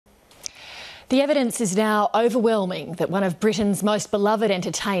The evidence is now overwhelming that one of Britain's most beloved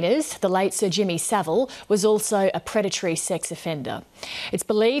entertainers, the late Sir Jimmy Savile, was also a predatory sex offender. It's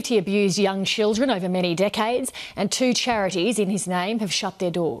believed he abused young children over many decades, and 2 charities in his name have shut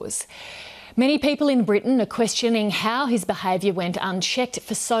their doors. Many people in Britain are questioning how his behaviour went unchecked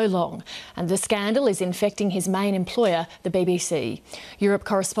for so long, and the scandal is infecting his main employer, the BBC. Europe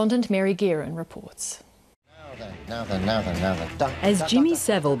correspondent Mary Gearan reports. As Jimmy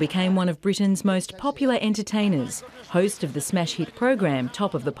Savile became one of Britain's most popular entertainers, host of the smash hit program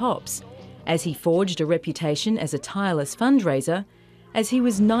Top of the Pops, as he forged a reputation as a tireless fundraiser, as he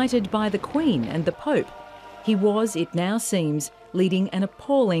was knighted by the Queen and the Pope, he was, it now seems, leading an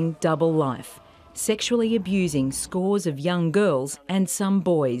appalling double life, sexually abusing scores of young girls and some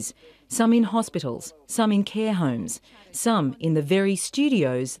boys, some in hospitals, some in care homes, some in the very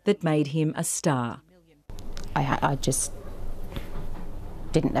studios that made him a star. I just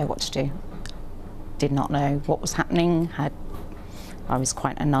didn't know what to do, did not know what was happening. I was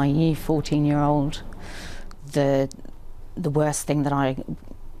quite a naive 14-year-old. The worst thing that I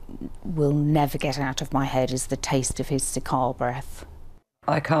will never get out of my head is the taste of his cigar breath.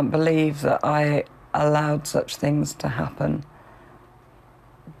 I can't believe that I allowed such things to happen,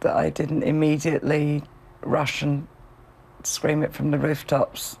 that I didn't immediately rush and scream it from the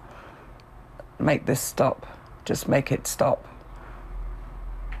rooftops, make this stop. Just make it stop.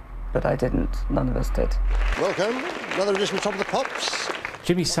 But I didn't. None of us did. Welcome. Another edition of Top of the Pops.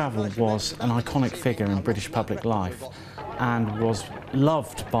 Jimmy Savile was an iconic figure in British public life and was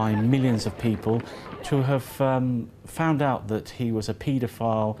loved by millions of people. To have found out that he was a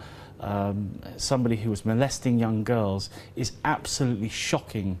paedophile, somebody who was molesting young girls, is absolutely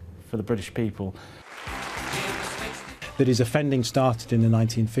shocking for the British people. That his offending started in the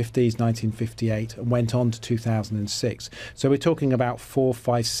 1950s, 1958, and went on to 2006. So we're talking about 4,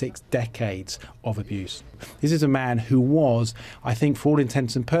 5, 6 decades of abuse. This is a man who was, I think, for all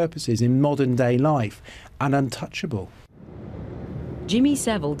intents and purposes, in modern day life, an untouchable. Jimmy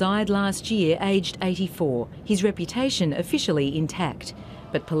Savile died last year, aged 84, his reputation officially intact.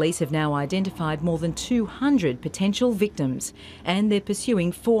 But police have now identified more than 200 potential victims, and they're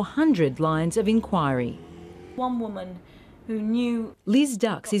pursuing 400 lines of inquiry. One woman who knew... Liz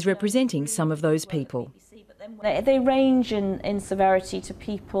Dux is representing some of those people. They range in severity to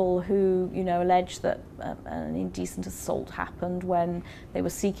people who, allege that an indecent assault happened when they were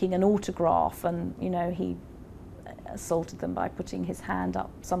seeking an autograph and, he assaulted them by putting his hand up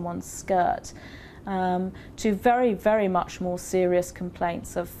someone's skirt, to very, very much more serious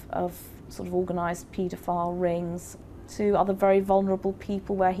complaints of sort of organised paedophile rings, to other very vulnerable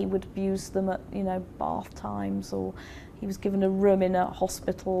people where he would abuse them at, bath times, or he was given a room in a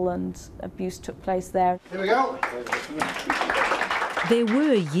hospital and abuse took place there. Here we go. There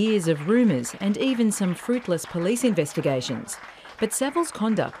were years of rumours and even some fruitless police investigations. But Savile's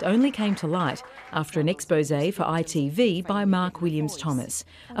conduct only came to light after an exposé for ITV by Mark Williams-Thomas,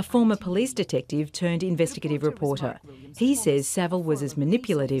 a former police detective turned investigative reporter. He says Savile was as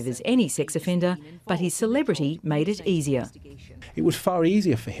manipulative as any sex offender, but his celebrity made it easier. It was far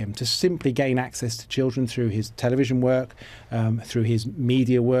easier for him to simply gain access to children through his television work, through his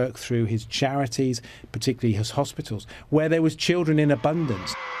media work, through his charities, particularly his hospitals, where there was children in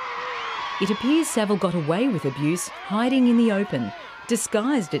abundance. It appears Savile got away with abuse hiding in the open,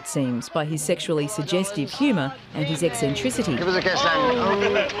 disguised, it seems, by his sexually suggestive humour and his eccentricity. Give us a kiss,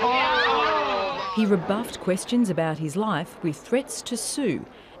 then. He rebuffed questions about his life with threats to sue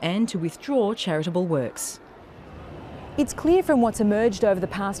and to withdraw charitable works. It's clear from what's emerged over the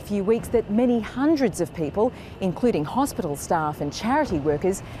past few weeks that many hundreds of people, including hospital staff and charity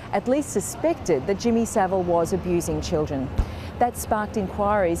workers, at least suspected that Jimmy Savile was abusing children. That sparked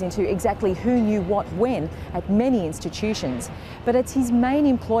inquiries into exactly who knew what when at many institutions. But it's his main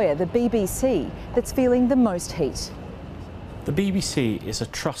employer, the BBC, that's feeling the most heat. The BBC is a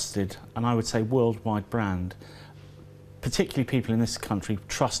trusted and I would say worldwide brand. Particularly people in this country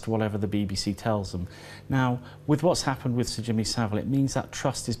trust whatever the BBC tells them. Now, with what's happened with Sir Jimmy Savile, it means that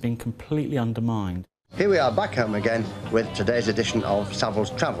trust is being completely undermined. Here we are back home again with today's edition of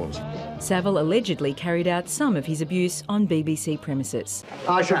Savile's Travels. Savile allegedly carried out some of his abuse on BBC premises.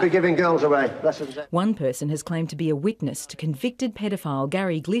 I should be giving girls away. One person has claimed to be a witness to convicted paedophile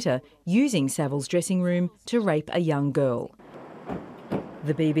Gary Glitter using Savile's dressing room to rape a young girl.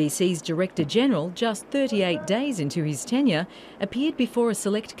 The BBC's Director General, just 38 days into his tenure, appeared before a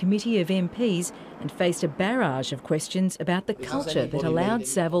select committee of MPs and faced a barrage of questions about the culture that allowed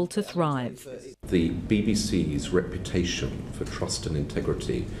Savile to thrive. The BBC's reputation for trust and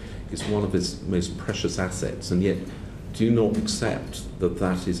integrity is one of its most precious assets, and yet Do you not accept that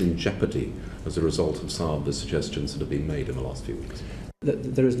that is in jeopardy as a result of some of the suggestions that have been made in the last few weeks?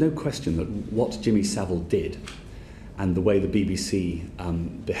 There is no question that what Jimmy Savile did and the way the BBC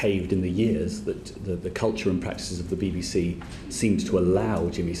behaved in the years that the culture and practices of the BBC seemed to allow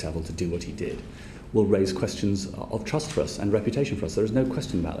Jimmy Savile to do what he did will raise questions of trust for us and reputation for us. There is no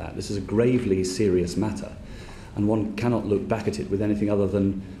question about that. This is a gravely serious matter, and one cannot look back at it with anything other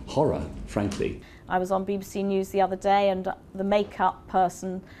than horror, frankly. I was on BBC News the other day, and the makeup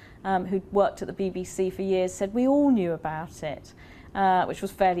person who'd worked at the BBC for years said we all knew about it, which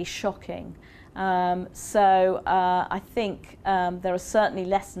was fairly shocking. I think there are certainly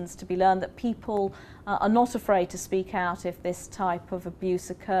lessons to be learned, that people are not afraid to speak out if this type of abuse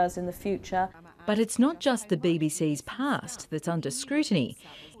occurs in the future. But it's not just the BBC's past that's under scrutiny.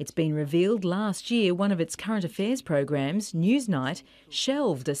 It's been revealed last year one of its current affairs programs, Newsnight,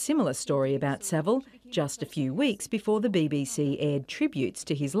 shelved a similar story about Savile just a few weeks before the BBC aired tributes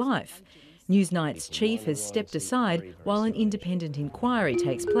to his life. Newsnight's chief has stepped aside while an independent inquiry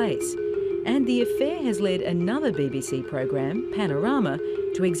takes place. And the affair has led another BBC programme, Panorama,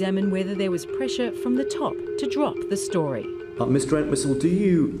 to examine whether there was pressure from the top to drop the story. Mr Entwistle, do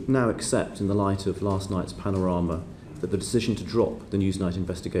you now accept, in the light of last night's Panorama, that the decision to drop the Newsnight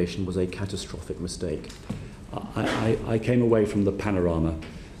investigation was a catastrophic mistake? I came away from the Panorama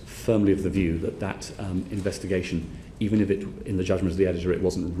firmly of the view that investigation, even if it, in the judgment of the editor, it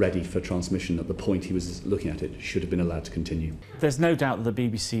wasn't ready for transmission at the point he was looking at it, should have been allowed to continue. There's no doubt that the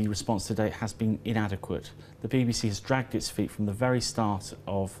BBC response to date has been inadequate. The BBC has dragged its feet from the very start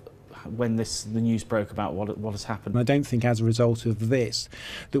of when the news broke about what has happened. I don't think as a result of this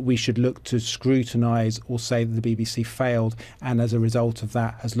that we should look to scrutinise or say that the BBC failed and as a result of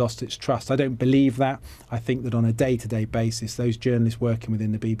that has lost its trust. I don't believe that. I think that on a day-to-day basis those journalists working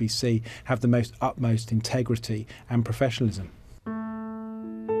within the BBC have the utmost integrity and professionalism.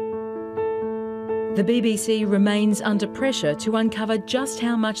 The BBC remains under pressure to uncover just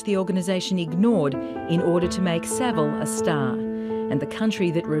how much the organisation ignored in order to make Savile a star. And the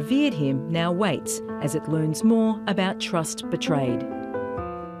country that revered him now waits as it learns more about trust betrayed.